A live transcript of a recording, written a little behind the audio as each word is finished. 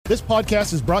This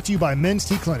podcast is brought to you by Men's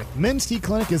T Clinic. Men's T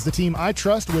Clinic is the team I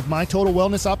trust with my total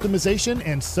wellness optimization,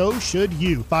 and so should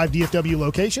you. 5 DFW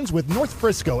locations with North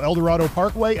Frisco, El Dorado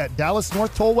Parkway at Dallas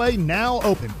North Tollway now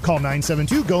open. Call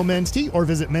 972-GO-MEN'S-T or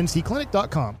visit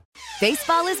mensteclinic.com.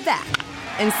 Baseball is back,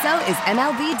 and so is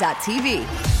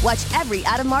MLB.tv. Watch every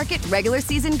out-of-market regular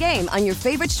season game on your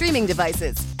favorite streaming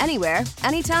devices, anywhere,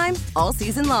 anytime, all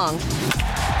season long.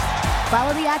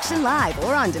 Follow the action live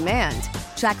or on demand.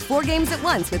 Track 4 games at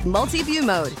once with multi-view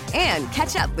mode and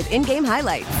catch up with in-game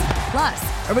highlights. Plus,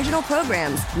 original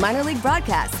programs, minor league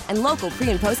broadcasts, and local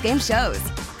pre- and post-game shows.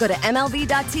 Go to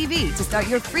MLB.tv to start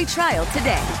your free trial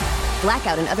today.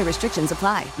 Blackout and other restrictions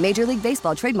apply. Major League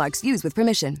Baseball trademarks used with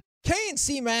permission.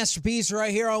 K&C Masterpiece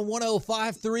right here on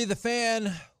 105.3 The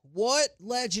Fan. What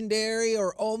legendary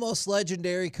or almost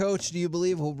legendary coach do you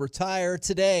believe will retire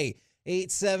today?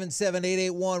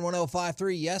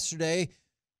 877-881-1053. Yesterday,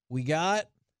 we got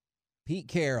Pete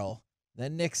Carroll,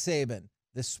 then Nick Saban.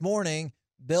 This morning,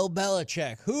 Bill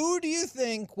Belichick. Who do you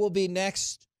think will be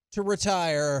next to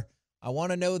retire? I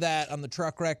want to know that on the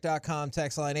truckwreck.com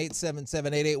text line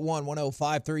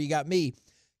 877-881-1053. You got me,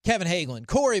 Kevin Hagelin,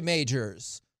 Corey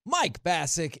Majors, Mike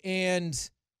Bassick, and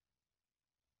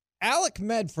Alec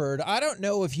Medford. I don't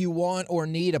know if you want or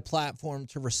need a platform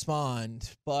to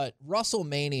respond, but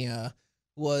WrestleMania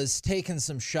was taking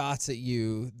some shots at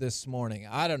you this morning.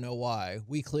 I don't know why.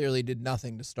 We clearly did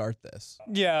nothing to start this.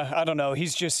 Yeah, I don't know.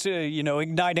 He's just,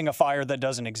 igniting a fire that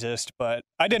doesn't exist. But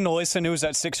I didn't listen. It was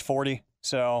at 6:40.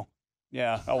 So,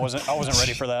 yeah, I wasn't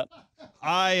ready for that.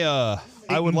 I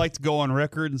would like to go on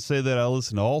record and say that I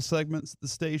listen to all segments of the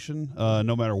station,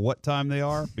 no matter what time they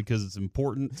are, because it's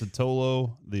important to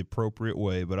Tolo the appropriate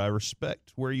way. But I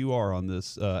respect where you are on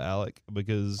this, Alec,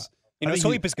 because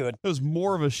sleep is good. It was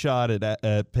more of a shot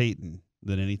at Peyton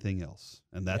than anything else,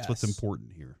 and that's what's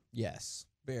important here. Yes,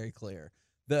 very clear.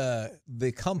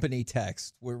 The company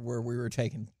text where we were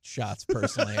taking shots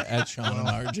personally at Sean and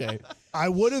RJ. I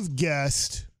would have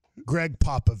guessed Greg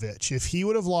Popovich. If he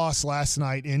would have lost last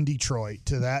night in Detroit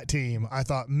to that team, I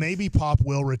thought maybe Pop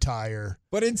will retire.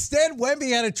 But instead, Wemby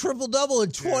had a triple-double in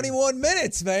 21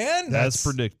 minutes, man. That's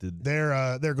predicted.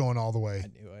 They're going all the way. I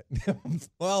knew it.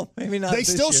 Well, maybe not. They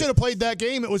still should have played that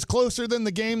game. It was closer than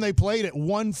the game they played at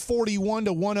 141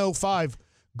 to 105.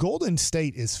 Golden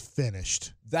State is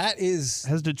finished. That is.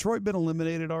 Has Detroit been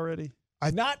eliminated already?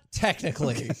 Not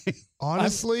technically. Okay.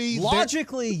 Honestly.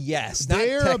 Logically, yes.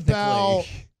 They're about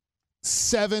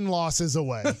 7 losses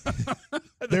away.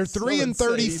 They're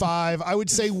 3-35. I would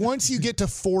say once you get to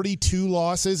 42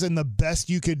 losses and the best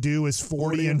you could do is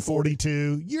 40 and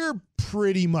 42, you're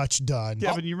pretty much done.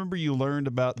 Kevin, you remember you learned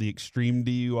about the extreme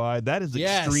DUI? That is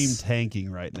extreme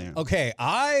tanking right now. Okay,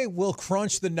 I will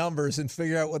crunch the numbers and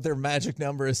figure out what their magic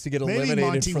number is to get eliminated. Maybe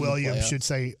Monty from Williams the should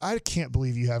say, I can't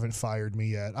believe you haven't fired me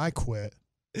yet. I quit.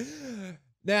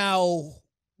 Now,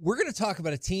 we're going to talk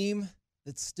about a team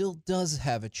that still does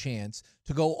have a chance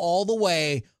to go all the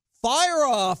way. Fire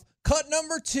off cut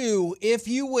number 2, if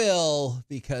you will,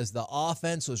 because the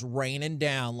offense was raining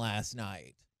down last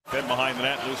night. Fed behind the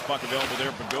net, loose puck available there.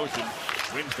 Bogosian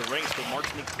wins the race, but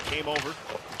Marchman came over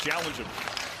to challenge him.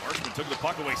 Marchman took the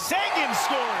puck away. Sagan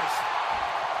scores!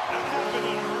 That happened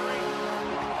in a hurry.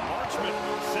 Marchman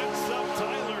sets up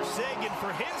Tyler Sagan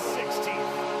for his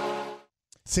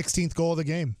 16th goal of the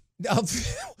game.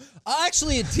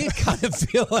 Actually, it did kind of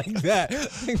feel like that.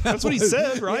 That's what he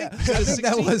said, right? Yeah, I think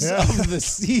that was of the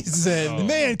season. Oh.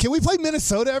 Man, can we play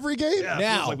Minnesota every game? Yeah,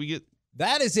 now,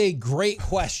 that is a great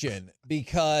question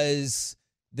because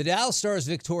the Dallas Stars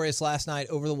victorious last night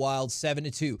over the Wild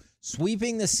 7-2,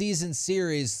 sweeping the season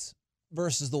series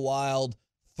versus the Wild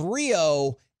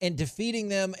 3-0 and defeating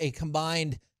them a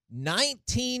combined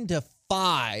 19-5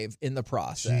 in the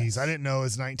process. Jeez, I didn't know it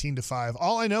was 19-5.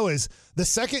 All I know is the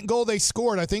second goal they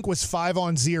scored, I think, was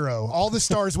 5-on-0. All the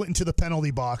Stars went into the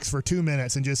penalty box for 2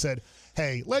 minutes and just said,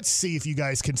 hey, let's see if you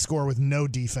guys can score with no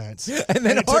defense. And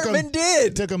then Hartman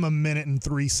did. It took them 1 minute and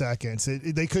 3 seconds.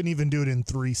 They couldn't even do it in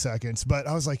 3 seconds. But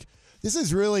I was like, this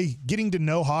is really getting to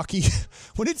know hockey.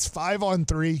 When it's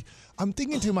 5-on-3, I'm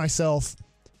thinking to myself,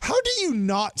 how do you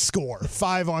not score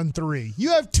 5-on-3?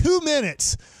 You have 2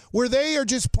 minutes where they are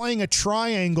just playing a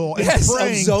triangle and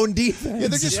praying. Of zone defense. Yeah,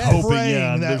 they're just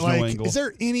praying that, is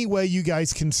there any way you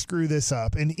guys can screw this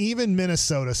up? And even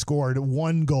Minnesota scored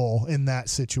 1 goal in that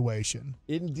situation.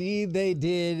 Indeed they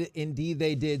did. Indeed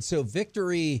they did. So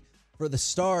victory for the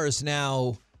Stars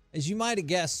now, as you might have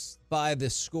guessed by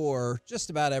this score, just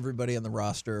about everybody on the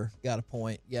roster got a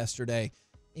point yesterday,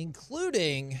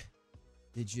 including...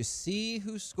 Did you see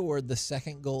who scored the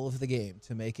second goal of the game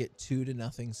to make it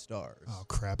 2-0 Stars? Oh,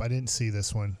 crap. I didn't see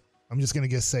this one. I'm just going to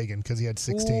guess Sagan because he had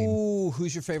 16. Ooh,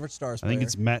 who's your favorite Stars I player? think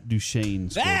it's Matt Duchene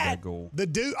scored that goal. The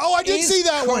dude. Oh, I did is see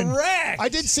that one. correct. I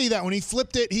did see that when he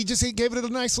flipped it. He gave it a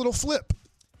nice little flip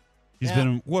He's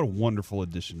been what a wonderful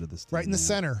addition to this team. right in the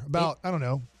center, about I don't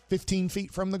know, 15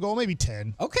 feet from the goal, maybe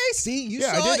 10. Okay, see, you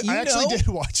Yeah, saw I it. did. You I actually know. did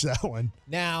watch that one.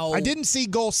 Now, I didn't see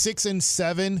goal 6 and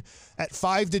 7 at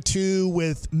 5-2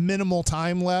 with minimal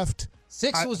time left.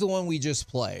 6 was the one we just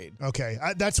played. Okay,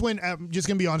 that's when I'm just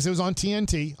gonna be honest. It was on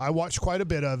TNT. I watched quite a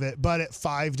bit of it, but at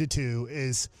 5-2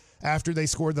 is after they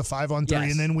scored the 5-on-3,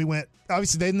 Yes. and then we went.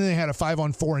 Obviously, then they had a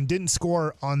 5-on-4 and didn't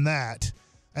score on that.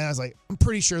 And I was like, I'm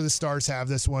pretty sure the Stars have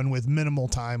this one with minimal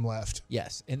time left.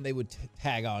 Yes, and they would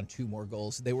tag on 2 more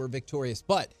goals. They were victorious.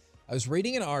 But I was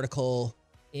reading an article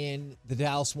in the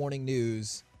Dallas Morning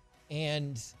News,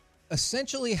 and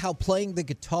essentially how playing the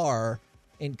guitar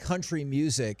in country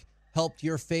music helped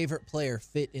your favorite player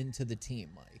fit into the team,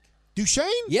 Mike. Duchene?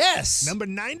 Yes. Number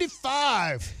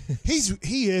 95.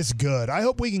 He is good. I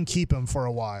hope we can keep him for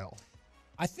a while.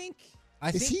 I think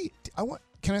Can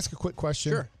I ask a quick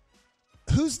question? Sure.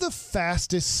 Who's the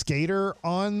fastest skater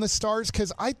on the Stars?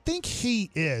 Because I think he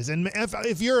is. And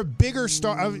if you're a bigger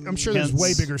star, I'm sure there's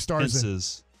way bigger stars than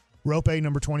Rope,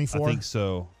 number 24. I think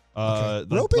so.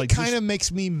 Rope kind of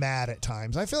makes me mad at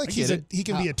times. I feel like he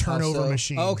can be a turnover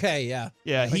machine. Okay, yeah.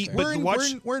 Yeah,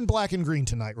 we're in black and green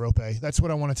tonight, Rope. That's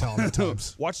what I want to tell him at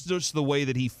times. Watch just the way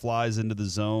that he flies into the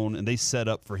zone, and they set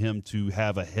up for him to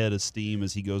have a head of steam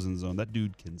as he goes in the zone. That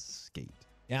dude can skate.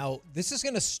 Now, this is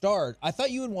going to start. I thought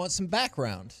you would want some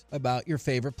background about your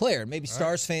favorite player. Maybe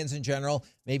Stars fans in general.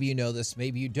 Maybe you know this.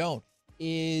 Maybe you don't.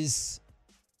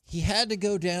 He had to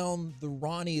go down the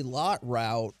Ronnie Lott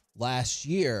route last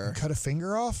year. Cut a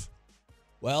finger off?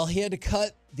 Well, he had to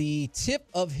cut the tip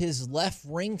of his left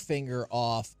ring finger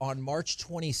off on March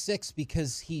 26th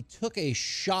because he took a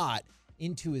shot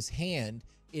into his hand.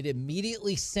 It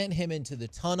immediately sent him into the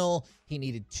tunnel. He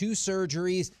needed 2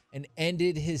 surgeries and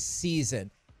ended his season.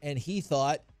 And he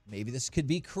thought maybe this could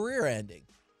be career ending.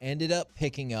 Ended up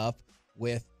picking up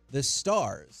with the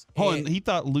Stars. And he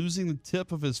thought losing the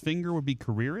tip of his finger would be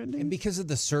career ending? And because of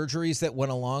the surgeries that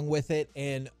went along with it.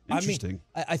 And Interesting.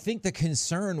 I think the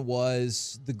concern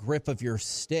was the grip of your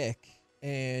stick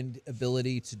and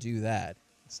ability to do that.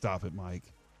 Stop it, Mike.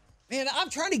 Man,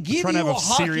 I'm trying to give to you have a a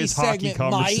serious hockey segment,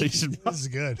 conversation. This is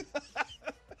good.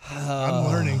 I'm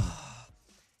learning.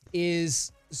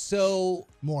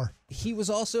 More. He was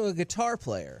also a guitar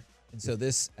player. And so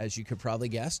this, as you could probably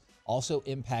guess, also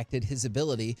impacted his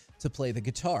ability to play the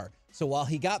guitar. So while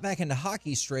he got back into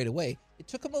hockey straight away, it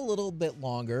took him a little bit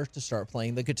longer to start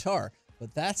playing the guitar.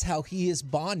 But that's how he is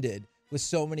bonded with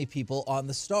so many people on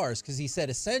the Stars. Because he said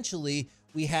essentially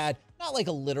we had not like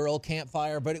a literal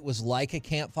campfire, but it was like a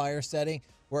campfire setting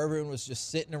where everyone was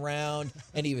just sitting around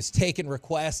and he was taking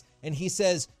requests. And he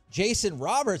says Jason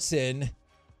Robertson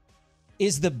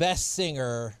is the best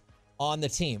singer on the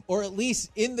team, or at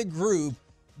least in the group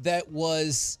that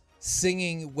was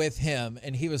singing with him.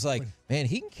 And he was like, man,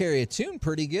 he can carry a tune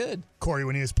pretty good. Corey,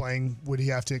 when he was playing, would he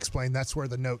have to explain that's where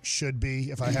the note should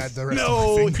be if I had the rest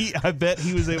of my finger? I bet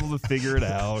he was able to figure it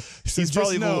out. So He's just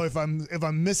probably know if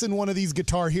I'm missing one of these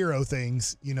Guitar Hero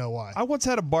things, you know why. I once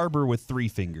had a barber with 3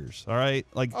 fingers, all right?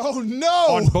 Like Oh no!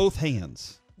 on both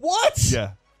hands. What?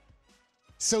 Yeah.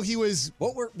 So he was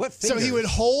What So fingers? he would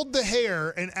hold the hair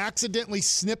and accidentally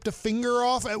snipped a finger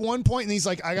off at one point, and he's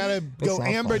like, I gotta go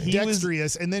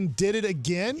ambidextrous, and then did it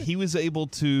again. He was able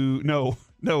to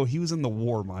no, he was in the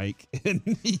war, Mike, and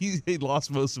he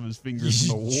lost most of his fingers in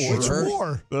the war. Which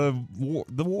war?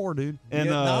 The war, dude. And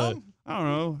Vietnam? I don't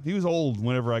know. He was old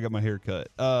whenever I got my hair cut.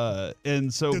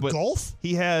 And so The Gulf?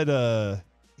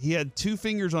 He had 2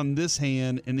 fingers on this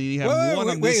hand, and then he had one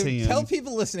on this hand. Tell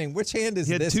people listening, which hand is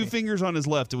He had this? 2 hand? fingers on his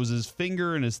left. It was his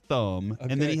finger and his thumb.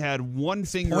 Okay. And then he had 1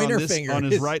 finger on pointer this finger. on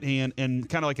his right hand and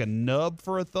kind of like a nub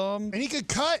for a thumb. And he could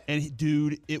cut. And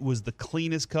dude, it was the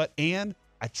cleanest cut. And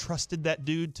I trusted that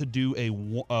dude to do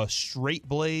a straight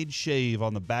blade shave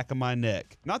on the back of my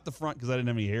neck. Not the front because I didn't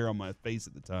have any hair on my face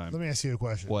at the time. Let me ask you a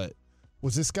question. What?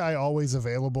 Was this guy always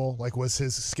available? Like, was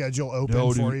his schedule open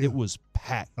No, for dude, you? it was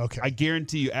packed. Okay. I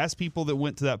guarantee you, ask people that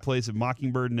went to that place at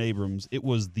Mockingbird and Abrams, it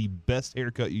was the best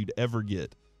haircut you'd ever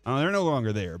get. They're no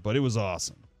longer there, but it was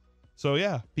awesome. So,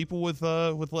 yeah, people with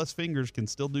less fingers can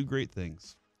still do great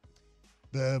things.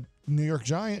 The New York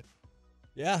Giant.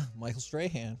 Yeah, Michael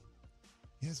Strahan.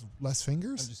 He has less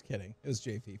fingers? I'm just kidding. It was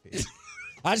JPP.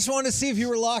 I just wanted to see if you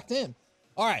were locked in.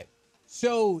 All right.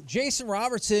 So Jason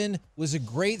Robertson was a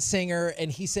great singer,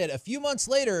 and he said a few months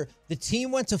later, the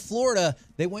team went to Florida.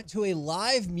 They went to a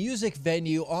live music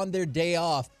venue on their day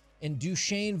off, and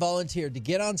Duchene volunteered to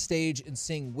get on stage and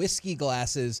sing Whiskey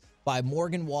Glasses by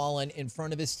Morgan Wallen in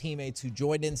front of his teammates who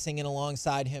joined in singing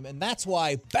alongside him. And that's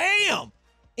why, bam,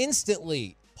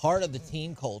 instantly part of the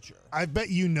team culture. I bet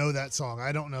you know that song.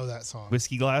 I don't know that song.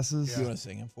 Whiskey glasses? You want to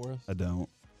sing it for us? I don't.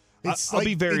 It's I'll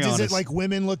be very honest. Is it like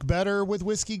women look better with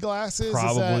whiskey glasses?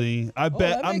 Probably. I'm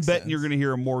betting sense. you're going to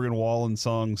hear a Morgan Wallen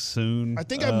song soon. I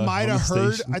think I might have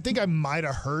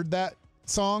heard that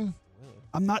song.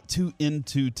 I'm not too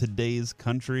into today's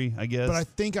country, I guess. But I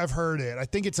think I've heard it. I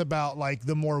think it's about like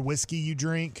the more whiskey you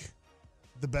drink,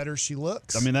 the better she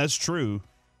looks. I mean, that's true.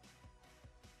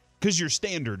 Because your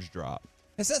standards drop.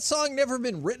 Has that song never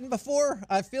been written before?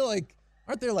 I feel like,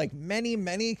 aren't there like many,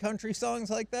 many country songs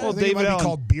like that? I think it might be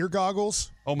called Beer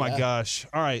Goggles. Oh my gosh.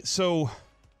 All right. So,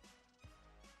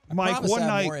 Mike, one I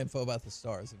have night. more info about the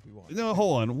Stars if you want. No,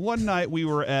 hold on. One night we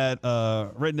were at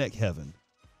Redneck Heaven.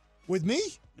 With me?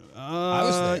 I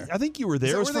was there. I think you were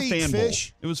there. It was for Fan Bowl.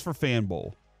 It was for Fan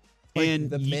Bowl. Like and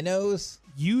the minnows?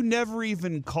 You never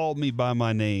even called me by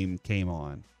my name came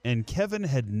on. And Kevin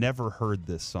had never heard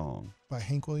this song. By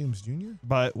Hank Williams Jr.?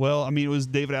 It was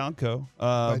David Allen Coe.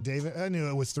 By David? I knew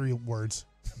it was 3 words.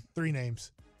 3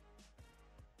 names.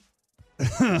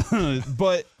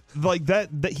 But like that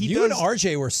he you does, and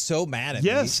RJ were so mad at me.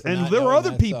 Yes, for and not there were knowing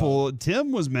other that people. song.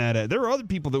 Tim was mad at. There were other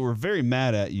people that were very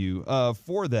mad at you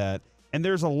for that. And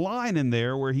there's a line in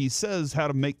there where he says how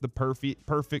to make the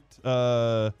perfect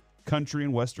country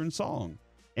and western song.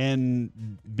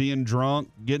 And being drunk,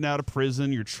 getting out of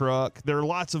prison, your truck. There are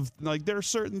lots of there are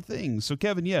certain things. So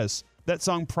Kevin, yes, that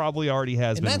song probably already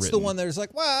has And been that's written. the one that's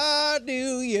like, why do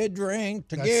you drink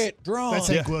to get drunk? That's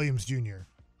Hank Williams Jr.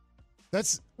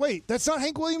 That's not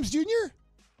Hank Williams Jr.?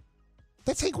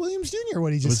 That's Hank Williams Jr.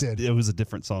 What he just did. It was a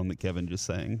different song that Kevin just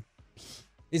sang.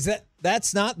 Is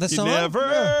that's not the song? You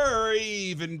never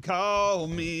even call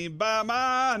me by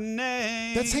my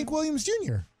name. That's Hank Williams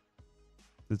Jr.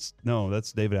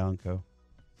 That's David Allen Coe.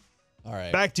 All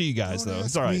right. Back to you guys, though.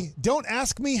 It's all right. Don't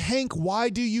ask me, Hank, why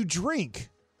do you drink?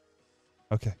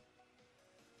 Okay.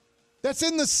 That's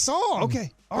in the song.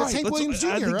 Okay. All That's right. Hank Williams Jr.,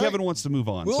 I think right? Kevin wants to move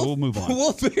on, so we'll move on.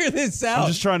 We'll figure this out. I'm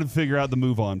just trying to figure out the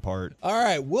move on part. All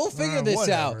right. We'll figure this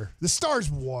out. Whatever. The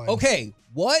Stars won. Okay.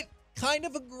 What kind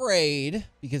of a grade,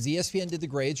 because ESPN did the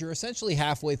grades, you're essentially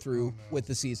halfway through with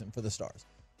the season for the Stars.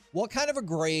 What kind of a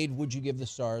grade would you give the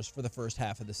Stars for the first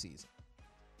half of the season?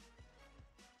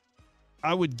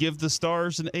 I would give the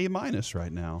Stars an A-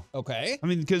 right now. Okay. I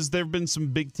mean, because there have been some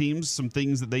big teams, some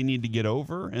things that they need to get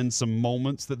over, and some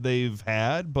moments that they've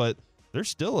had, but they're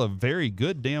still a very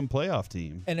good damn playoff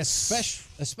team. And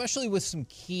especially with some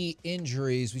key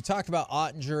injuries. We talked about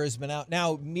Ottinger has been out.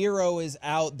 Now, Miro is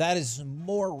out. That is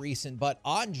more recent, but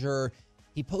Ottinger,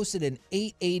 he posted an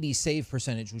 .880 save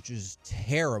percentage, which is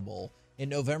terrible, in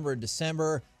November and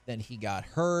December. Then he got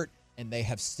hurt. And they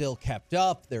have still kept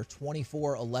up. They're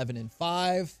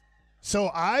 24-11-5. So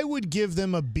I would give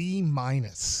them a B-.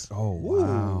 Oh,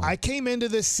 wow. I came into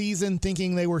this season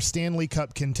thinking they were Stanley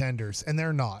Cup contenders, and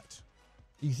they're not.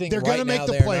 You think they're going to make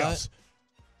the playoffs?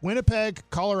 Winnipeg,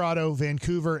 Colorado,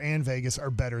 Vancouver, and Vegas are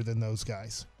better than those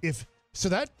guys. So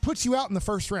that puts you out in the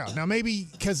first round. Now, maybe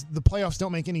because the playoffs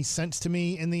don't make any sense to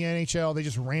me in the NHL, they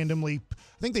just randomly,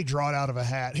 I think they draw it out of a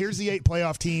hat. Here's the 8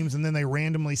 playoff teams, and then they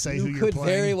randomly say who you're playing. You could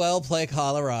very well play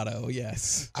Colorado,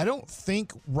 yes. I don't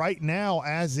think right now,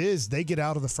 as is, they get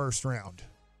out of the first round.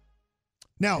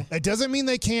 Now, that doesn't mean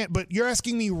they can't, but you're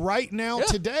asking me right now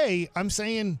today, I'm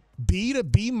saying B to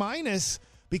B-,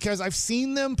 because I've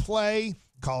seen them play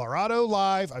Colorado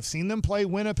live. I've seen them play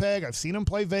Winnipeg. I've seen them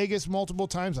play Vegas multiple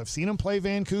times. I've seen them play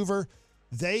Vancouver.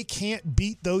 They can't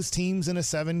beat those teams in a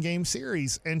 7-game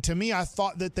series. And to me, I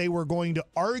thought that they were going to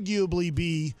arguably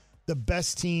be the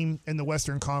best team in the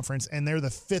Western Conference, and they're the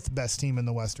 5th best team in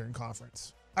the Western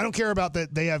Conference. I don't care about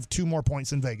that. They have 2 more points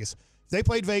than Vegas. If they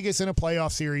played Vegas in a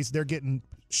playoff series, they're getting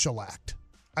shellacked.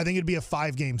 I think it'd be a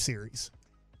 5-game series.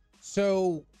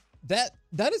 So that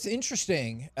is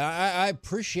interesting. I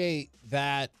appreciate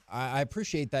that. I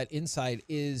appreciate that insight.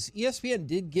 Is ESPN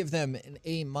did give them an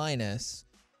A-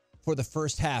 for the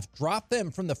first half. Dropped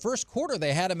them from the first quarter.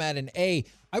 They had them at an A.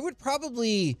 I would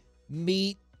probably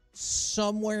meet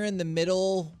somewhere in the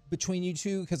middle between you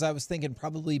two, because I was thinking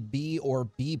probably B or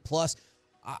B+.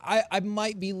 I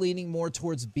might be leaning more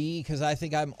towards B, because I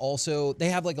think they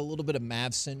have like a little bit of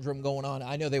Mavs syndrome going on.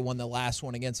 I know they won the last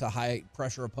one against a high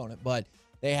pressure opponent, but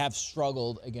they have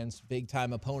struggled against big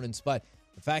time opponents. But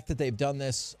the fact that they've done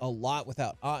this a lot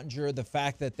without Ottinger, the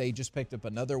fact that they just picked up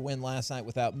another win last night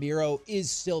without Miro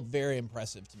is still very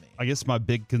impressive to me. I guess my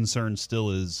big concern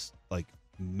still is like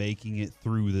making it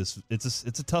through this.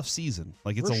 It's a tough season.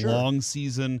 Like it's a long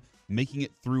season, making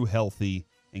it through healthy.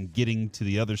 and getting to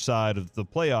the other side of the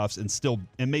playoffs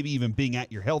and maybe even being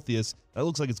at your healthiest, that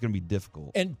looks like it's going to be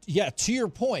difficult. And yeah, to your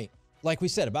point, like we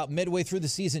said, about midway through the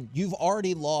season, you've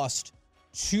already lost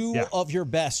two of your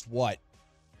best,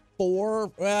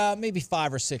 four, maybe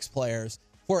 5 or 6 players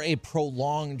for a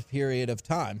prolonged period of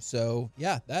time. So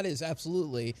yeah, that is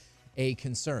absolutely a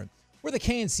concern. We're the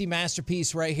K&C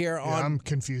Masterpiece right here on. I'm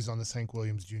confused on this Hank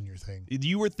Williams Jr. thing.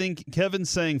 You were Kevin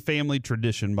sang Family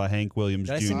Tradition by Hank Williams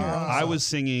Jr. I was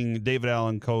singing David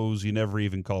Allan Coe's You Never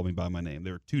Even Called Me By My Name. They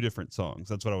were 2 different songs.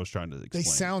 That's what I was trying to explain. They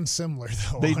sound similar,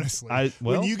 though, honestly.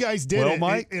 When you guys did it,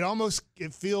 Mike,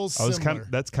 it feels similar.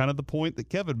 That's kind of the point that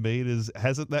Kevin made is,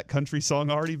 hasn't that country song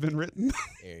already been written?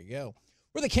 There you go.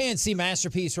 We're the K&C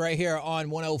Masterpiece right here on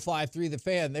 105.3 The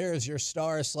Fan. There's your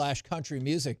star/country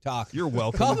music talk. You're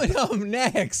welcome. Coming up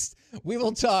next, we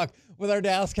will talk with our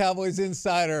Dallas Cowboys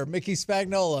insider, Mickey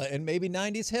Spagnola, and maybe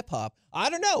 90s hip-hop. I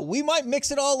don't know. We might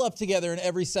mix it all up together in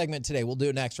every segment today. We'll do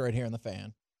it next right here on The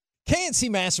Fan. K&C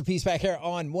Masterpiece back here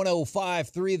on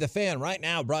 105.3 The Fan. Right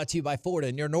now brought to you by Ford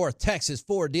and your North Texas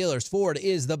Ford dealers. Ford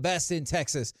is the best in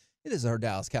Texas. It is our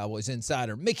Dallas Cowboys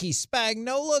insider, Mickey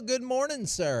Spagnola. Good morning,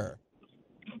 sir.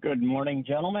 Good morning,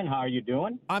 gentlemen. How are you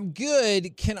doing? I'm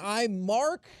good. Can I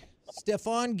mark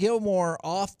Stephon Gilmore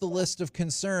off the list of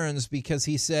concerns because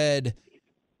he said,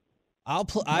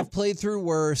 I've played through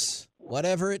worse,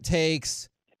 whatever it takes,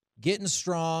 getting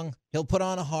strong, he'll put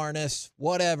on a harness,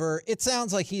 whatever. It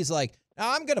sounds like he's like,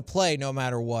 I'm going to play no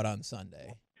matter what on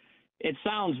Sunday. It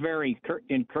sounds very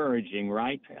encouraging,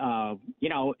 right?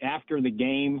 After the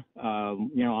game,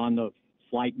 on the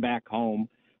flight back home,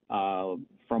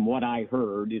 from what I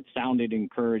heard, it sounded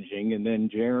encouraging. And then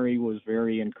Jerry was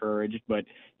very encouraged, but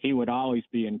he would always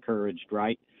be encouraged,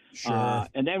 right? Sure.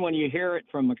 And then when you hear it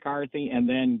from McCarthy and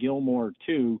then Gilmore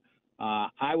too,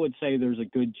 I would say there's a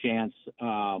good chance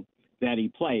that he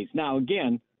plays. Now,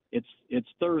 again, it's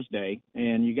Thursday,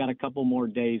 and you got a couple more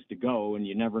days to go, and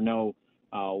you never know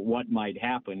what might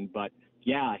happen. But,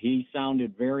 yeah, he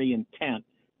sounded very intent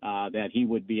that he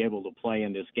would be able to play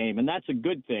in this game. And that's a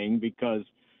good thing because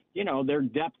 – their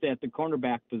depth at the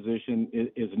cornerback position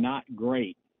is not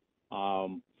great. As a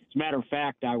matter of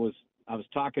fact, I was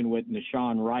talking with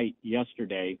Nashawn Wright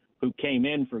yesterday, who came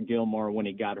in for Gilmore when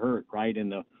he got hurt, right, in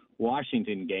the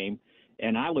Washington game.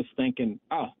 And I was thinking,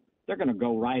 they're going to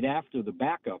go right after the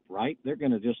backup, right? They're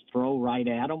going to just throw right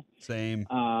at him. Same.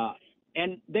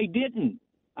 And they didn't.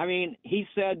 I mean, he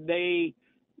said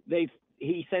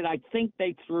he said, I think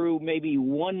they threw maybe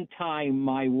one time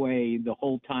my way the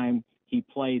whole time he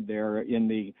played there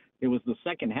it was the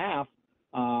second half.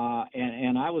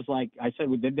 And I was like, I said,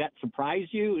 well, did that surprise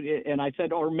you? And I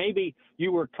said, or maybe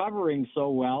you were covering so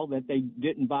well that they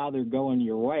didn't bother going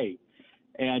your way.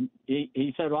 And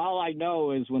he said, all I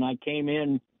know is when I came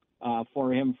in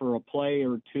for him for a play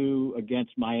or two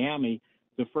against Miami,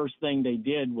 the first thing they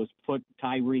did was put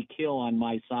Tyreek Hill on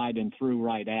my side and threw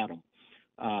right at him.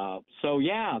 So,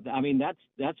 yeah, I mean,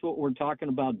 that's what we're talking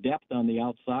about, depth on the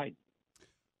outside.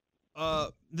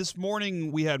 This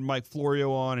morning we had Mike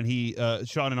Florio on, and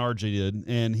Sean and RJ did,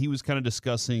 and he was kind of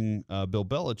discussing Bill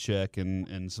Belichick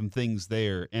and some things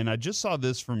there. And I just saw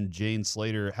this from Jane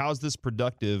Slater. How's this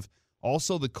productive?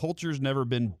 Also, the culture's never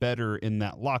been better in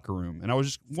that locker room. And I was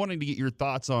just wanting to get your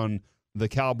thoughts on the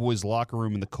Cowboys locker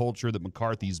room and the culture that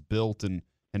McCarthy's built and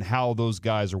how those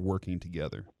guys are working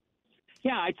together.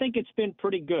 Yeah, I think it's been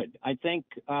pretty good. I think,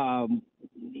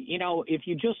 if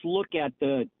you just look at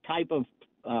the type of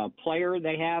player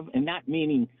they have, and not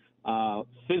meaning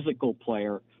physical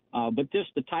player, but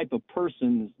just the type of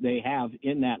persons they have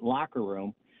in that locker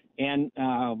room. And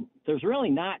there's really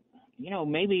not,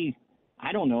 maybe,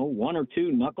 I don't know, 1 or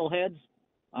 2 knuckleheads.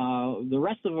 The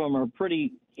rest of them are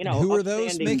pretty, Who are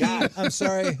those, Mickey? Guys. I'm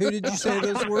sorry. Who did you say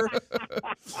those were?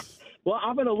 Well,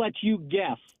 I'm going to let you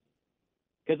guess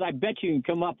because I bet you can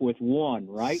come up with one,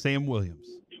 right? Sam Williams.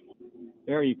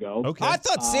 There you go. Okay. I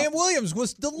thought Sam Williams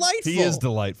was delightful. He is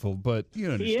delightful, but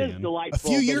you understand. He is delightful.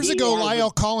 A few years ago,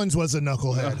 Lyle Collins was a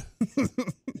knucklehead.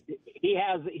 He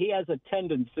has a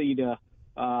tendency to,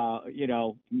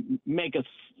 make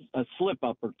a slip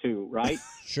up or two, right?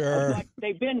 Sure.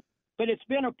 But it's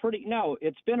been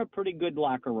a pretty good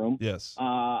locker room. Yes.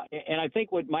 And I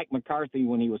think what Mike McCarthy,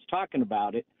 when he was talking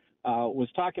about it, was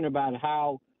talking about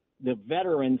how the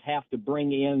veterans have to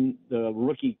bring in the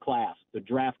rookie class, the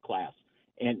draft class,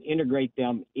 and integrate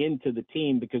them into the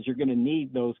team because you're going to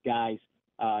need those guys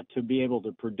to be able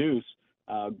to produce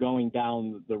going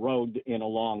down the road in a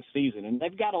long season. And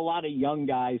they've got a lot of young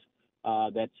guys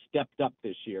that stepped up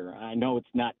this year. I know it's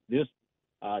not this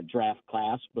draft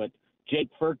class, but Jake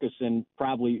Ferguson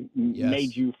probably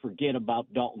made you forget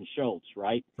about Dalton Schultz,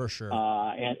 right? For sure.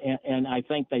 And I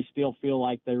think they still feel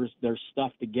like there's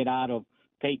stuff to get out of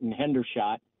Peyton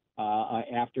Hendershot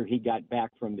after he got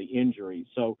back from the injury.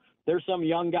 So there's some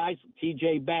young guys,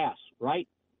 T.J. Bass, right?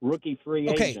 Rookie free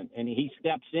agent, and he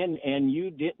steps in, and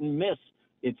you didn't miss,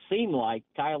 it seemed like,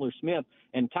 Tyler Smith.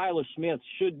 And Tyler Smith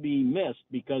should be missed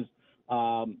because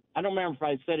I don't remember if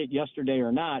I said it yesterday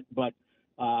or not, but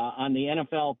on the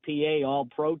NFLPA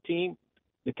All-Pro team,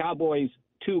 the Cowboys'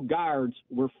 2 guards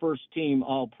were first-team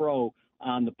All-Pro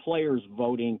on the players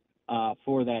voting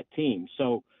for that team.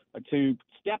 So to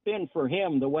step in for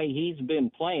him the way he's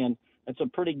been playing, that's a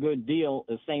pretty good deal.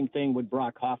 The same thing with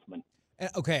Brock Hoffman.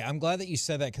 Okay, I'm glad that you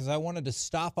said that because I wanted to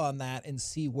stop on that and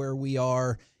see where we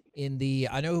are in the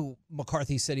 – I know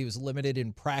McCarthy said he was limited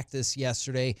in practice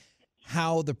yesterday,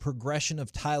 how the progression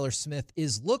of Tyler Smith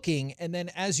is looking. And then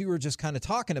as you were just kind of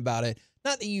talking about it,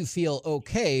 not that you feel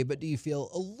okay, but do you feel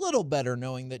a little better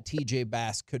knowing that T.J.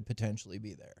 Bass could potentially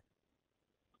be there?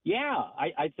 Yeah,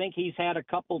 I think he's had a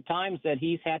couple times that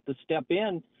he's had to step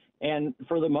in, and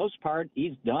for the most part,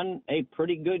 he's done a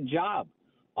pretty good job.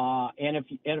 And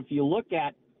if you look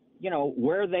at,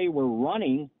 where they were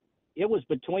running, it was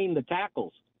between the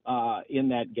tackles in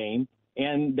that game,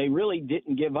 and they really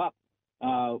didn't give up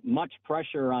much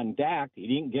pressure on Dak. He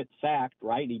didn't get sacked,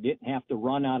 right? He didn't have to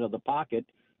run out of the pocket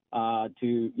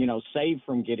to save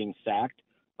from getting sacked.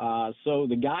 So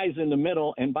the guys in the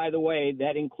middle, and by the way,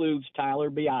 that includes Tyler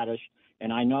Biadasz,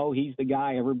 and I know he's the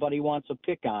guy everybody wants to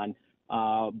pick on,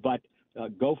 but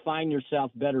go find yourself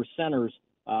better centers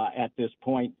at this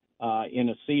point in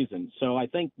a season. So I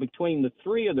think between the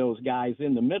 3 of those guys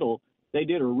in the middle, they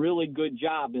did a really good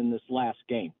job in this last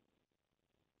game.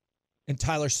 And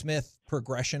Tyler Smith,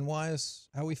 progression-wise,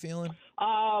 how are we feeling?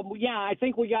 Yeah, I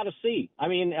think we got to see. I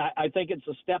mean, I think it's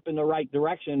a step in the right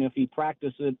direction if he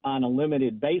practices it on a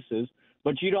limited basis,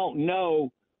 but you don't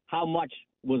know how much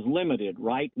was limited,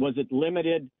 right? Was it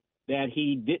limited that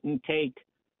he didn't take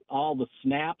all the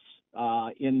snaps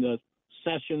in the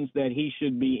sessions that he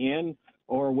should be in,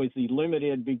 or was he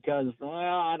limited because,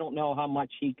 I don't know how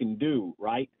much he can do,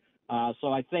 right?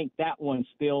 So I think that one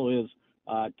still is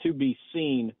to be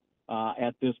seen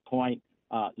at this point.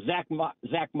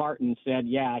 Zach Martin said,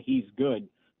 yeah, he's good,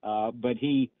 but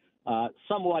he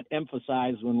somewhat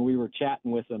emphasized when we were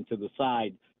chatting with him to the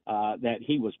side that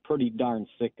he was pretty darn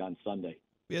sick on Sunday.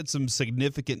 We had some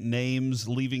significant names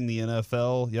leaving the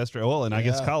NFL yesterday. Well, and I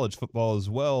guess college football as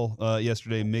well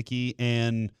yesterday, Mickey.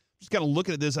 And just kind of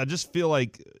looking at this, I just feel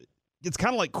like it's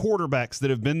kind of like quarterbacks that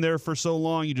have been there for so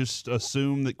long. You just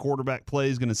assume that quarterback play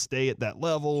is going to stay at that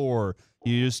level, or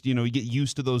you just, you get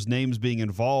used to those names being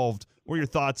involved. What are your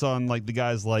thoughts on like the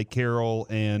guys like Carroll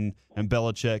and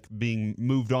Belichick being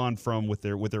moved on from with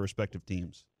their respective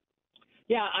teams?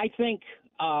 Yeah, I think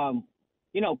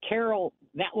Carroll,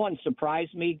 that one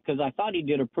surprised me because I thought he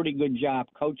did a pretty good job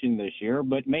coaching this year,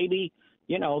 but maybe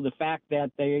the fact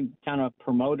that they kind of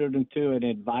promoted him to an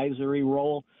advisory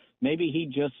role, maybe he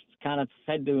just kind of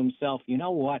said to himself, you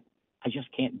know what, I just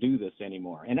can't do this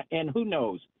anymore. And who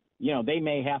knows? They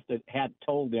may had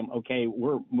told him, okay,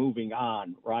 we're moving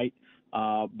on, right?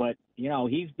 But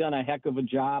he's done a heck of a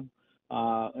job.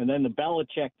 And then the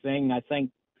Belichick thing, I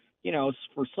think,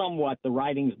 for somewhat the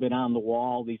writing's been on the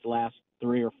wall these last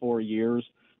 3 or 4 years.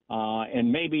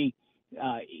 And maybe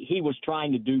he was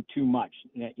trying to do too much.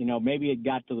 Maybe it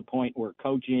got to the point where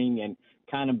coaching and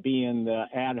kind of being the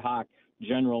ad hoc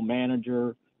general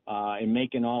manager and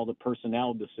making all the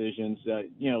personnel decisions,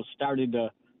 started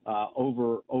to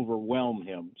overwhelm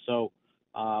him. So,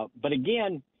 but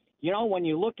again, when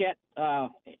you look at,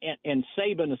 and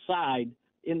Saban aside,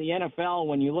 in the NFL,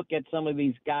 when you look at some of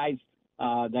these guys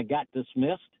that got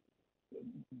dismissed,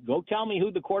 go tell me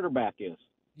who the quarterback is.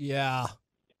 Yeah.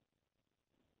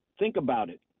 Think about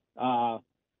it. The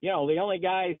only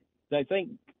guy that I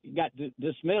think got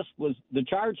dismissed was the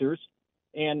Chargers,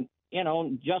 and,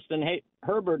 Justin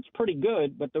Herbert's pretty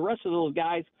good, but the rest of those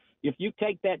guys, if you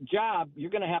take that job, you're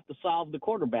going to have to solve the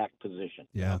quarterback position.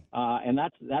 Yeah. And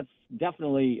that's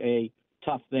definitely a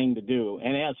tough thing to do.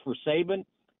 And as for Saban,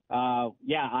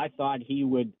 I thought he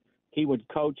would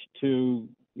coach to,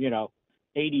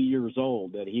 80 years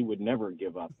old, that he would never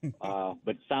give up.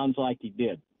 But it sounds like he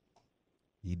did.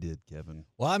 He did, Kevin.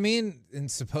 Well, I mean, and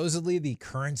supposedly the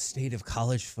current state of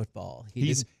college football.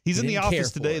 He's in the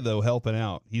office today, though, helping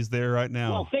out. He's there right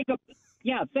now. Well,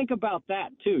 think about that,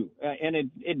 too. And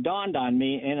it dawned on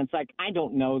me, and it's like, I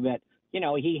don't know that,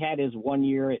 he had his 1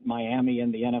 year at Miami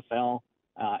in the NFL,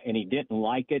 and he didn't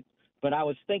like it. But I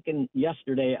was thinking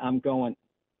yesterday, I'm going,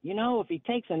 if he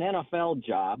takes an NFL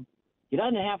job, He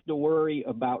doesn't have to worry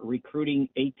about recruiting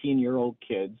 18-year-old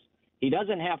kids. He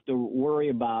doesn't have to worry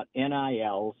about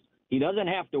NILs. He doesn't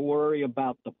have to worry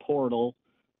about the portal.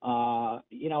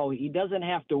 He doesn't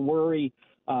have to worry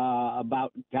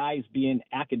about guys being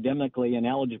academically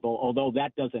ineligible, although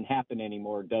that doesn't happen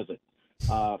anymore, does it,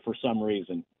 for some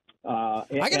reason?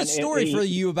 I got a story for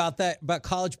you about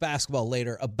college basketball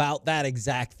later, about that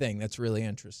exact thing. That's really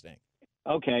interesting.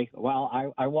 Okay,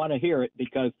 well, I want to hear it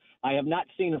because I have not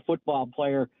seen a football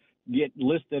player get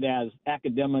listed as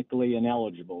academically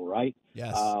ineligible, right?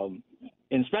 Yes.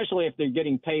 And especially if they're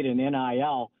getting paid an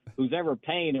NIL, who's ever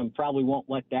paying them probably won't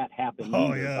let that happen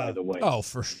either, by the way. Oh,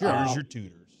 for sure. There's your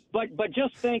tutors. But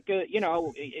just think,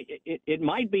 it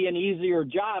might be an easier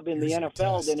job in the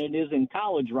NFL than it is in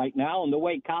college right now. And the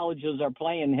way colleges are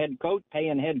paying head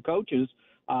coaches,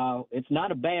 it's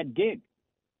not a bad gig.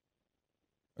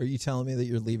 Are you telling me that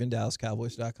you're leaving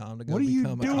DallasCowboys.com to go What are you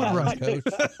become a doing college right coach?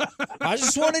 I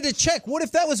just wanted to check. What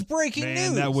if that was breaking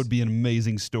news? That would be an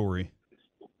amazing story.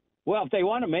 Well, if they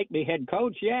want to make me head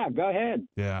coach, yeah, go ahead.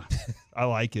 Yeah, I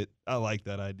like it. I like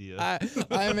that idea.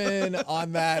 I'm in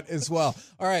on that as well.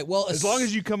 All right. Well, as long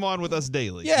as you come on with us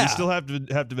daily, Yeah. you still have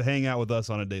to hang out with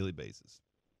us on a daily basis.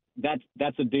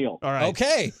 That's a deal. All right.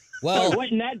 Okay. Well,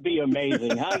 wouldn't that be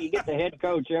amazing? How you get the head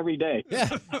coach every day? Yeah.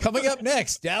 Coming up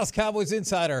next, Dallas Cowboys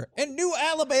insider and new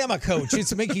Alabama coach.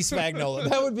 It's Mickey Spagnola.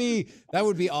 That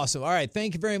would be awesome. All right.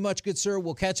 Thank you very much, good sir.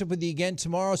 We'll catch up with you again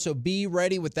tomorrow. So be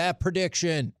ready with that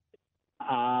prediction.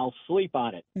 I'll sleep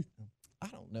on it. I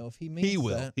don't know if he means He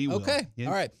will. that. He will. Okay. Yeah.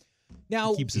 All right.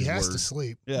 Now He has to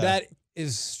sleep. Yeah. that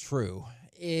is true.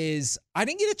 I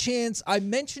didn't get a chance. I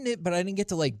mentioned it, but I didn't get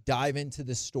to dive into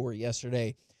this story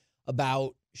yesterday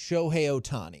about Shohei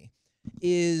Ohtani.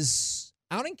 Is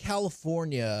out in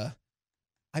California.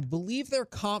 I believe their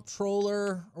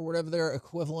comptroller or whatever their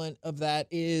equivalent of that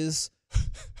is.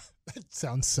 That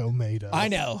sounds so made up. I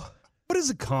know. What is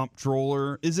a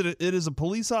comptroller? It is a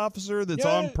police officer that's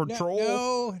on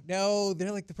patrol? No,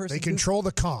 they're like the person. They control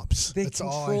the comps. They That's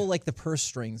control the purse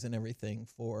strings and everything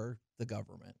for the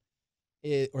government,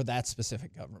 or that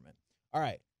specific government. All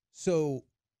right, so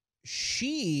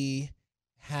she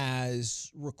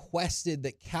has requested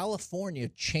that California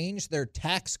change their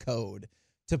tax code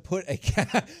to put a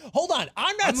cap. Hold on,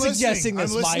 I'm not suggesting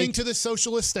this, I'm listening Mike. to the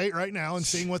socialist state right now and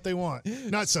seeing what they want.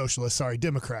 Not socialist, sorry,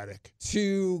 democratic.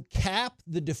 To cap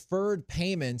the deferred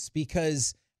payments,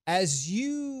 because as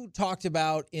you talked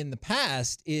about in the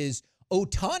past, is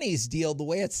Ohtani's deal, the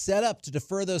way it's set up to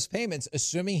defer those payments,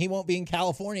 assuming he won't be in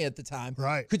California at the time,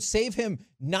 right, could save him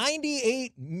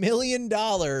 $98 million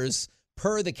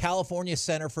per the California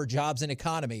Center for Jobs and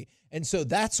Economy. And so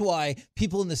that's why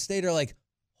people in the state are like,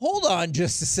 hold on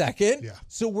just a second. Yeah.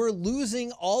 So we're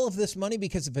losing all of this money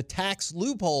because of a tax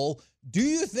loophole. Do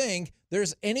you think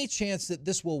there's any chance that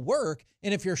this will work?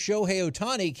 And if you're Shohei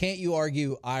Ohtani, can't you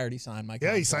argue, I already signed my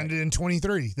contract? Yeah, he signed it in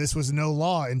 23. This was no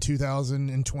law in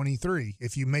 2023.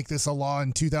 If you make this a law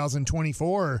in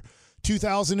 2024 or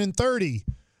 2030,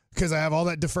 because I have all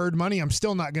that deferred money, I'm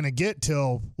still not going to get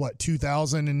till,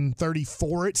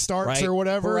 2034 it starts Right. or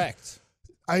whatever. Correct.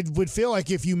 I would feel like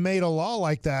if you made a law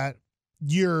like that,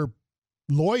 your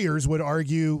lawyers would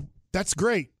argue, that's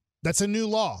great. That's a new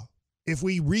law. If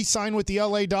we re-sign with the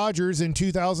LA Dodgers in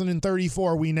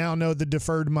 2034, we now know the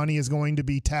deferred money is going to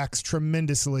be taxed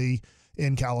tremendously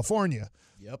in California.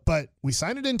 Yep. But we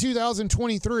signed it in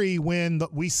 2023 when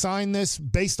we signed this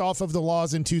based off of the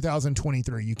laws in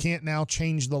 2023. You can't now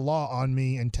change the law on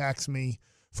me and tax me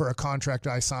for a contract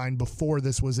I signed before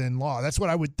this was in law. That's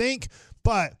what I would think,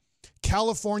 but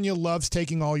California loves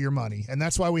taking all your money, and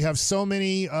that's why we have so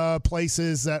many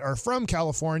places that are from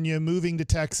California moving to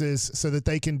Texas so that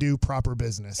they can do proper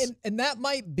business. And that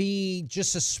might be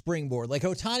just a springboard. Like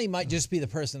Ohtani might just be the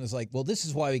person who's like, well, this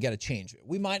is why we got to change it.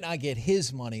 We might not get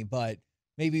his money, but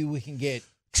maybe we can get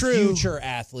future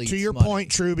athletes. To your money.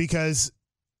 point, true, because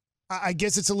I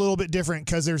guess it's a little bit different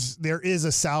because there is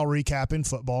a salary cap in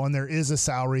football and there is a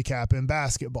salary cap in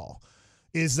basketball.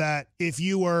 Is that if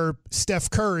you were Steph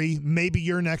Curry, maybe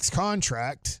your next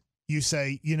contract, you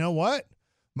say, you know what?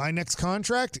 My next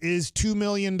contract is $2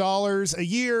 million a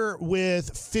year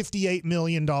with $58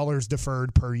 million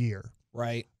deferred per year.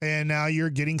 Right. And now you're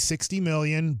getting $60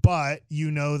 million, but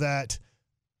you know that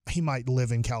he might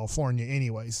live in California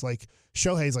anyways. Like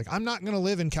Shohei's like, I'm not going to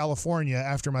live in California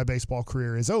after my baseball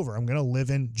career is over. I'm going to live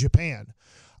in Japan.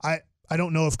 I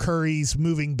don't know if Curry's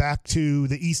moving back to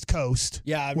the East Coast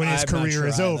when his career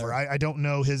is over. I don't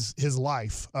know his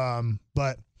life.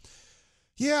 But,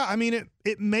 yeah, I mean,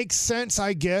 it makes sense,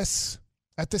 I guess.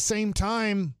 At the same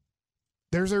time,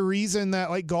 there's a reason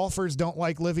that, golfers don't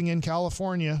like living in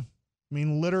California. I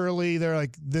mean, literally, they're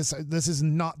like, this is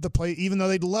not the place, even though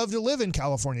they'd love to live in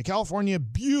California. California,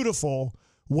 beautiful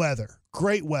weather,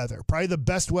 great weather, probably the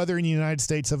best weather in the United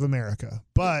States of America.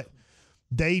 But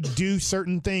they do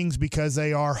certain things because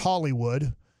they are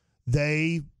Hollywood.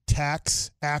 They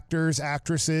tax actors,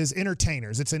 actresses,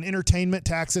 entertainers. It's an entertainment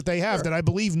tax that they have that I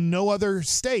believe no other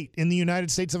state in the United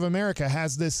States of America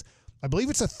has this. I believe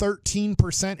it's a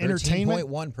 13% entertainment.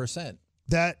 13.1%.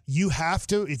 That you have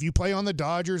to, if you play on the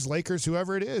Dodgers, Lakers,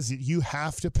 whoever it is, you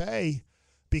have to pay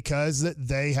because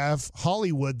they have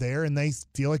Hollywood there and they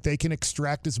feel like they can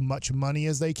extract as much money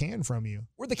as they can from you.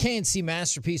 We're the K&C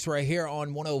Masterpiece right here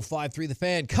on 105.3 The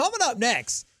Fan. Coming up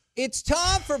next, it's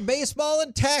time for baseball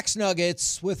and tax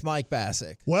nuggets with Mike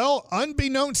Bassick. Well,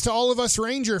 unbeknownst to all of us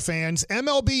Ranger fans,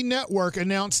 MLB Network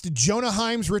announced Jonah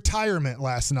Heim's retirement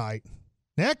last night.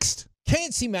 Next.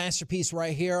 K&C Masterpiece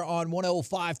right here on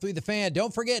 105.3 The Fan.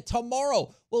 Don't forget,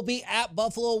 tomorrow we'll be at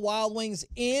Buffalo Wild Wings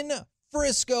in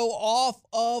Frisco off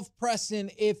of Preston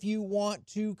if you want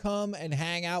to come and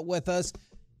hang out with us.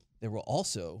 There will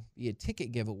also be a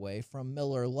ticket giveaway from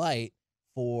Miller Lite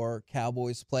for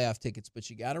Cowboys playoff tickets, but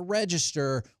you got to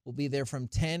register. We'll be there from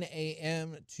 10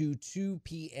 a.m. to 2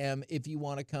 p.m. if you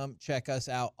want to come check us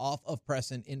out off of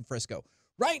Preston in Frisco.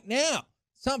 Right now,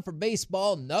 it's time for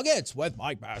baseball nuggets with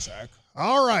Mike Bassick.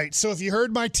 All right, so if you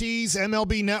heard my tease,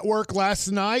 MLB Network last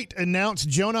night announced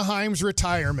Jonah Heim's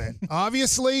retirement.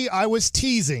 Obviously, I was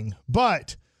teasing,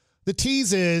 but the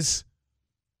tease is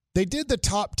they did the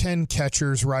top 10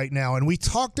 catchers right now, and we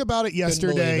talked about it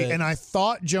yesterday, and I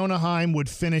thought Jonah Heim would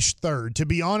finish third. To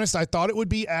be honest, I thought it would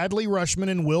be Adley Rutschman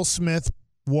and Will Smith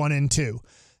 1 and 2,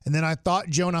 and then I thought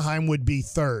Jonah Heim would be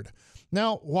third.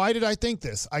 Now, why did I think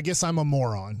this? I guess I'm a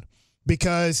moron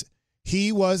because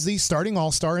he was the starting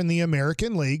all-star in the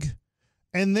American League,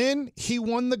 and then he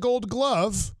won the Gold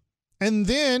Glove, and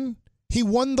then he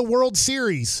won the World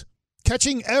Series,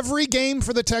 catching every game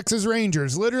for the Texas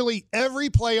Rangers, literally every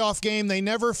playoff game. They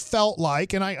never felt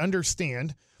like, and I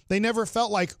understand, they never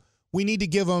felt like we need to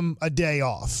give him a day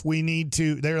off.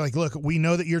 They're like, look, we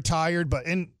know that you're tired, but,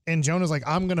 and Jonah's like,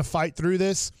 I'm going to fight through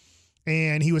this,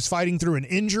 and he was fighting through an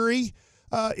injury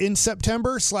in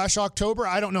September/October.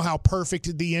 I don't know how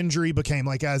perfect the injury became,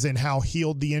 like as in how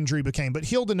healed the injury became, but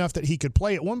healed enough that he could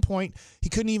play. At one point, he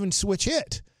couldn't even switch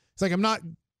hit. It's like,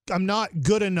 I'm not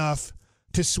good enough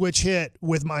to switch hit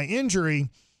with my injury.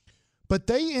 But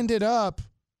they ended up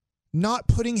not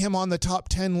putting him on the top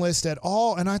 10 list at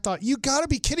all. And I thought, you got to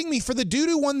be kidding me. For the dude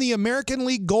who won the American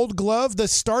League Gold Glove, the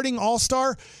starting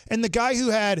all-star, and the guy who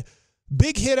had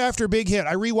big hit after big hit.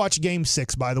 I rewatched Game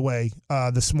 6, by the way,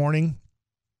 this morning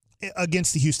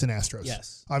against the Houston Astros.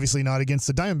 Yes. Obviously not against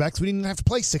the Diamondbacks. We didn't have to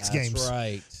play 6 games. That's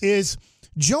right. Is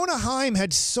Jonah Heim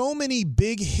had so many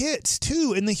big hits,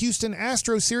 too, in the Houston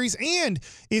Astros series. And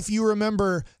if you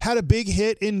remember, had a big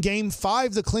hit in Game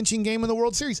 5, the clinching game of the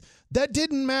World Series. That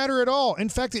didn't matter at all. In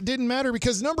fact, it didn't matter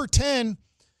because number 10,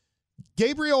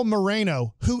 Gabriel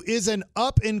Moreno, who is an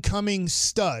up-and-coming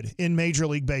stud in Major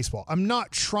League Baseball. I'm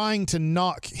not trying to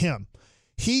knock him.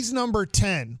 He's number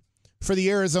 10 for the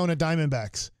Arizona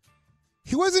Diamondbacks.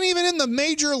 He wasn't even in the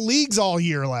major leagues all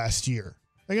year last year.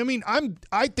 Like, I mean,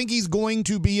 I think he's going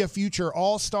to be a future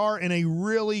all-star and a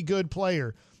really good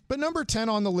player. But number 10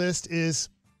 on the list is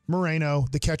Moreno,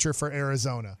 the catcher for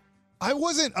Arizona. I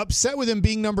wasn't upset with him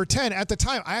being number 10 at the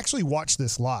time. I actually watched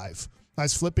this live. I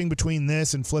was flipping between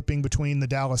this and flipping between the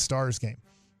Dallas Stars game.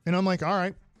 And I'm like, all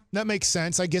right, that makes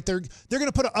sense. I get they're going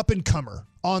to put an up-and-comer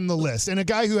on the list. And a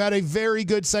guy who had a very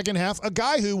good second half, a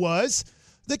guy who was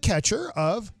the catcher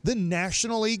of the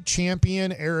National League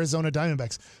champion Arizona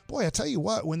Diamondbacks. Boy, I tell you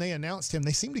what, when they announced him,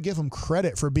 they seemed to give him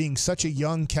credit for being such a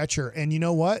young catcher. And you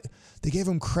know what? They gave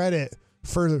him credit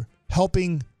for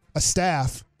helping a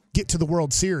staff get to the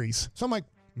World Series. So I'm like,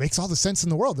 makes all the sense in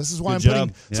the world. This is why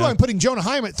I'm putting Jonah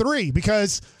Heim at 3,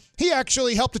 because he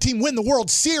actually helped the team win the World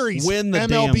Series. Win the MLB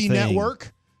damn thing.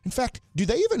 Network. In fact, do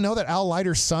they even know that Al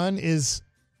Leiter's son is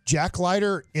Jack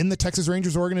Leiter in the Texas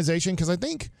Rangers organization? Because I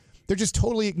think they're just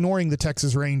totally ignoring the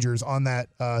Texas Rangers on that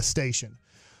station.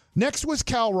 Next was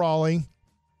Cal Raleigh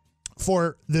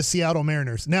for the Seattle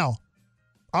Mariners. Now,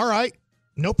 all right,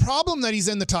 no problem that he's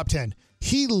in the top 10.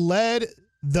 He led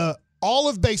all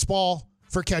of baseball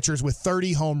for catchers with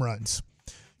 30 home runs.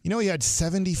 You know, he had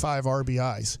 75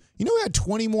 RBIs. You know, he had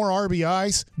 20 more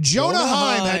RBIs. Jonah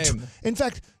Heim. In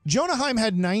fact, Jonah Heim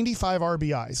had 95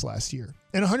 RBIs last year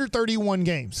in 131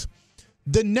 games.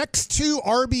 The next 2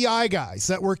 RBI guys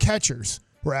that were catchers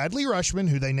were Adley Rutschman,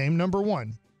 who they named number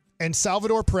 1, and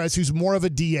Salvador Perez, who's more of a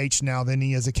DH now than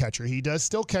he is a catcher. He does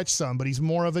still catch some, but he's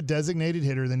more of a designated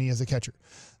hitter than he is a catcher.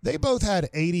 They both had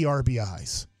 80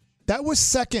 RBIs. That was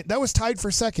second. That was tied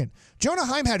for second. Jonah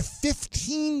Heim had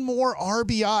 15 more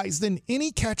RBIs than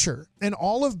any catcher in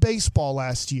all of baseball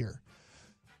last year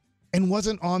and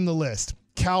wasn't on the list.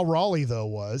 Cal Raleigh, though,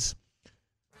 was.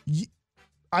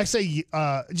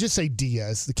 Just say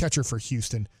Diaz, the catcher for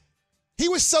Houston. He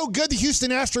was so good, the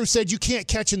Houston Astros said you can't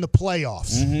catch in the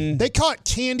playoffs. Mm-hmm. They caught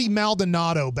Candy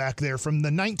Maldonado back there from the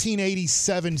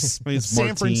 1987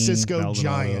 San Francisco Maldonado,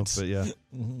 Giants. But yeah.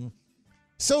 Mm-hmm.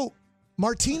 So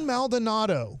Martin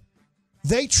Maldonado,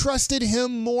 they trusted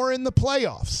him more in the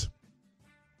playoffs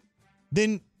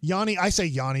than Yanni. I say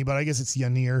Yanni, but I guess it's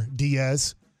Yanir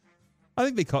Diaz. I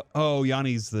think they call. Oh,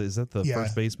 Yanni's is that the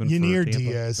first baseman? Yanir for Tampa?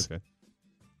 Diaz. Okay.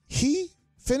 He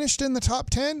finished in the top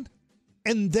 10,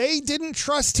 and they didn't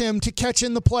trust him to catch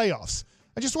in the playoffs.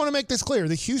 I just want to make this clear.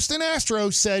 The Houston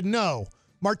Astros said no.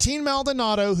 Martin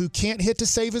Maldonado, who can't hit to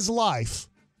save his life,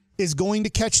 is going to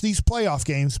catch these playoff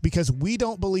games because we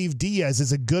don't believe Diaz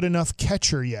is a good enough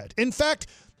catcher yet. In fact,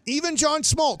 even John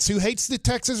Smoltz, who hates the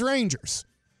Texas Rangers,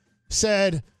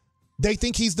 said they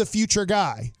think he's the future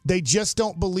guy. They just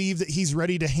don't believe that he's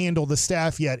ready to handle the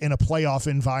staff yet in a playoff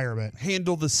environment.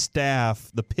 Handle the staff,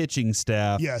 the pitching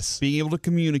staff. Yes. Being able to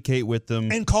communicate with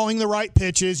them. And calling the right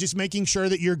pitches, just making sure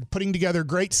that you're putting together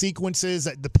great sequences,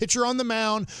 that the pitcher on the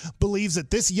mound believes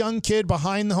that this young kid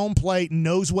behind the home plate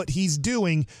knows what he's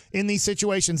doing in these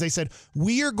situations. They said,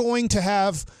 we are going to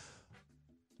have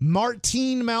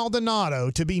Martin Maldonado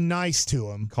to be nice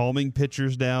to him. Calming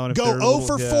pitchers down. If Go 0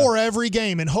 for 4 every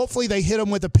game, and hopefully they hit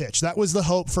him with a pitch. That was the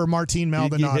hope for Martin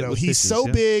Maldonado. He's so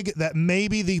big that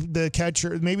maybe the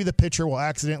catcher, maybe the pitcher will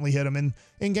accidentally hit him. And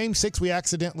in Game 6, we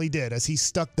accidentally did, as he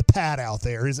stuck the pad out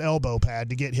there, his elbow pad,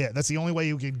 to get hit. That's the only way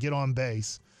you could get on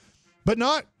base. But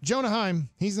not Jonah Heim.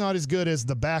 He's not as good as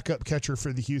the backup catcher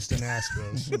for the Houston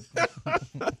Astros.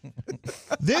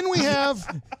 Then we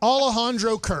have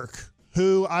Alejandro Kirk,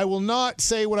 who I will not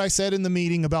say what I said in the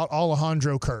meeting about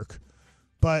Alejandro Kirk,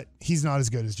 but he's not as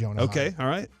good as Jonah Heim. Okay, all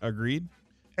right, agreed.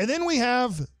 And then we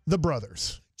have the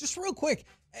brothers. Just real quick,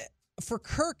 for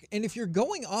Kirk, and if you're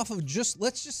going off of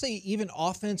let's just say even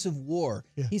offensive WAR,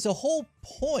 he's a whole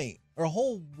point or a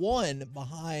whole 1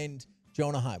 behind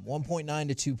Jonah Heim,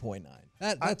 1.9 to 2.9.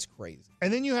 That's crazy.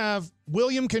 And then you have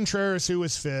William Contreras, who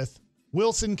was 5th,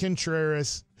 Wilson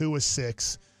Contreras, who was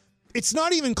 6th. It's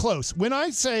not even close. When I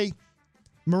say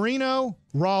Marino,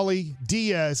 Raleigh,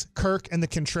 Diaz, Kirk, and the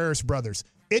Contreras brothers,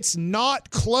 it's not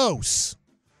close.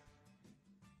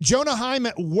 Jonah Heim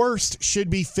at worst should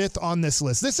be 5th on this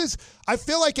list. I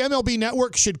feel like MLB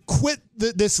Network should quit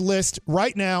this list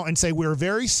right now and say, we're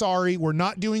very sorry, we're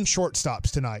not doing shortstops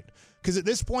tonight. Because at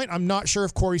this point, I'm not sure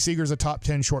if Corey Seager's a top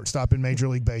 10 shortstop in Major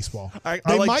League Baseball.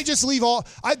 They might just leave all.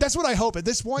 That's what I hope at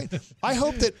this point. I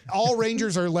hope that all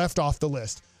Rangers are left off the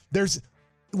list.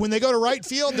 When they go to right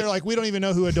field, they're like, we don't even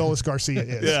know who Adolis Garcia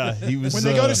is. Yeah, he was. When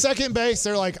they go to second base,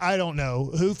 they're like, I don't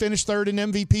know. Who finished 3rd in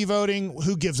MVP voting?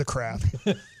 Who gives a crap?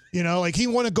 He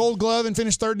won a Gold Glove and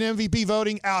finished 3rd in MVP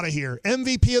voting. Out of here.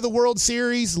 MVP of the World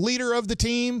Series, leader of the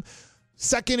team,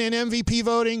 2nd in MVP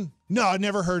voting. No, I've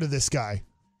never heard of this guy.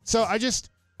 So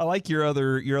I like your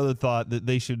other thought that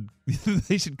they should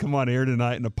come on air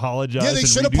tonight and apologize. Yeah, they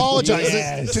should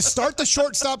apologize. To start the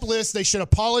shortstop list, they should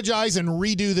apologize and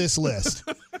redo this list.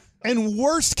 And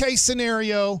worst case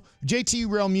scenario, JT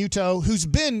Realmuto, who's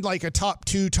been like a top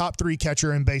 2, top 3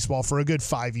 catcher in baseball for a good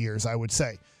 5 years, I would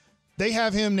say. They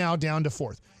have him now down to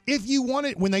 4th. If you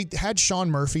wanted, when they had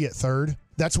Sean Murphy at 3rd,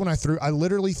 that's when I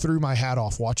literally threw my hat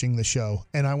off watching the show.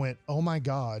 And I went, oh my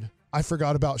God, I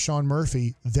forgot about Sean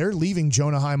Murphy. They're leaving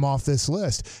Jonah Heim off this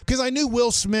list. Because I knew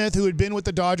Will Smith, who had been with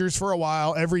the Dodgers for a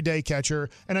while, everyday catcher,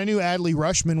 and I knew Adley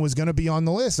Rutschman was going to be on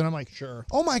the list. And I'm like, sure.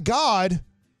 Oh my God,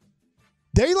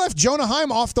 they left Jonah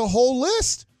Heim off the whole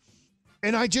list.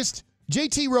 And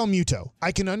JT Realmuto,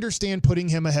 I can understand putting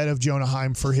him ahead of Jonah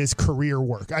Heim for his career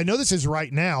work. I know this is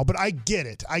right now, but I get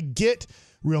it. I get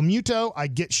Realmuto, I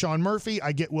get Sean Murphy,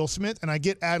 I get Will Smith, and I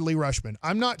get Adley Rutschman.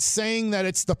 I'm not saying that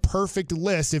it's the perfect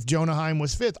list if Jonah Heim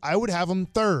was 5th. I would have him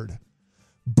 3rd.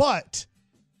 But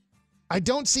I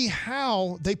don't see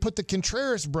how they put the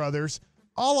Contreras brothers,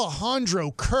 Alejandro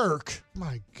Kirk,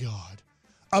 my God,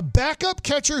 a backup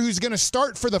catcher who's going to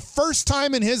start for the first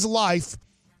time in his life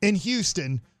in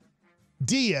Houston,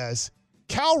 Diaz,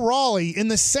 Cal Raleigh in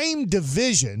the same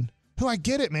division. Who, I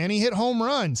get it, man. He hit home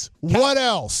runs. What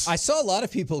else? I saw a lot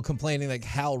of people complaining that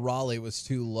Cal Raleigh was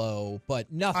too low,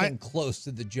 but nothing close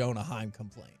to the Jonah Heim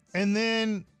complaints. And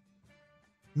then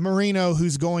Marino,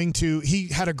 he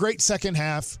had a great second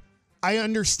half. I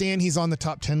understand he's on the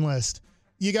top 10 list.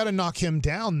 You got to knock him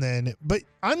down then. But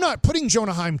I'm not putting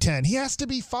Jonah Heim 10. He has to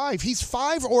be 5. He's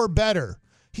 5 or better.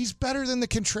 He's better than the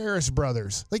Contreras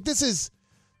brothers. Like, this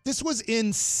was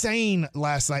insane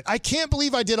last night. I can't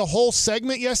believe I did a whole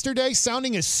segment yesterday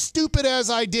sounding as stupid as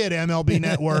I did, MLB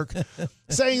Network,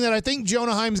 saying that I think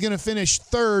Jonah Heim's going to finish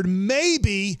third.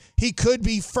 Maybe he could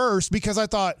be first, because I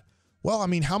thought, well, I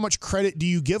mean, how much credit do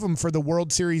you give him for the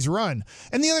World Series run?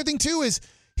 And the other thing, too, is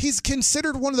he's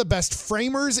considered one of the best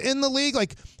framers in the league.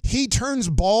 Like, he turns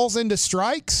balls into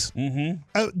strikes.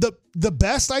 The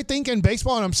best, I think, in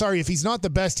baseball, and I'm sorry, if he's not the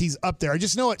best, he's up there. I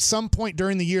just know at some point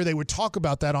during the year they would talk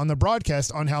about that on the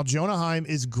broadcast, on how Jonah Heim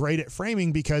is great at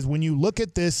framing, because when you look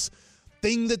at this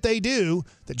thing that they do,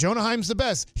 that Jonah Heim's the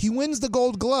best, he wins the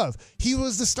Gold Glove. He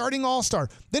was the starting all-star.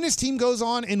 Then his team goes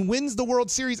on and wins the World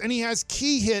Series, and he has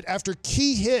key hit after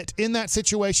key hit in that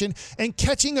situation, and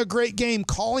catching a great game,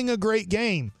 calling a great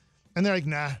game. And they're like,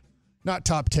 nah, not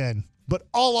top 10. But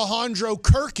Alejandro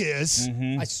Kirk is.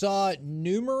 I saw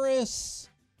numerous.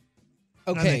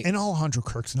 Okay. And Alejandro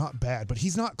Kirk's not bad, but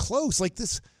he's not close. Like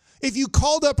this, if you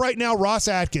called up right now Ross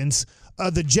Atkins,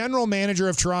 the general manager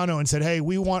of Toronto, and said, hey,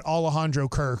 we want Alejandro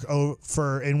Kirk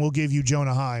and we'll give you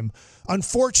Jonah Heim,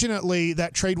 unfortunately,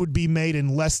 that trade would be made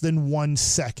in less than 1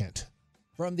 second.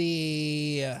 From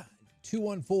the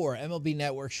 214, MLB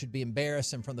Network should be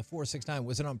embarrassed. And from the 469,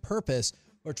 was it on purpose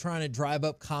or trying to drive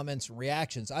up comments and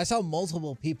reactions? I saw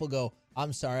multiple people go,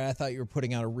 I'm sorry, I thought you were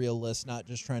putting out a real list, not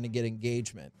just trying to get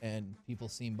engagement. And people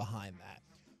seem behind that.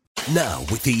 Now,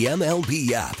 with the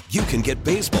MLB app, you can get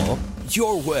baseball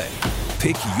your way.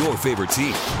 Pick your favorite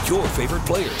team, your favorite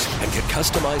players, and get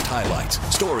customized highlights,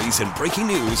 stories, and breaking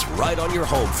news right on your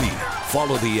home feed.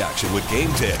 Follow the action with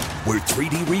Game Day, where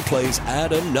 3D replays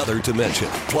add another dimension.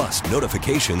 Plus,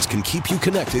 notifications can keep you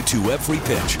connected to every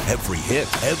pitch, every hit,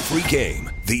 every game.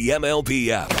 The MLB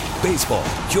app. Baseball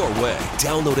your way.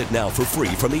 Download it now for free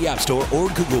from the App Store or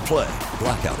Google Play.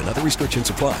 Blackout and other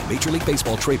restrictions apply. Major League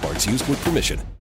Baseball trademarks used with permission.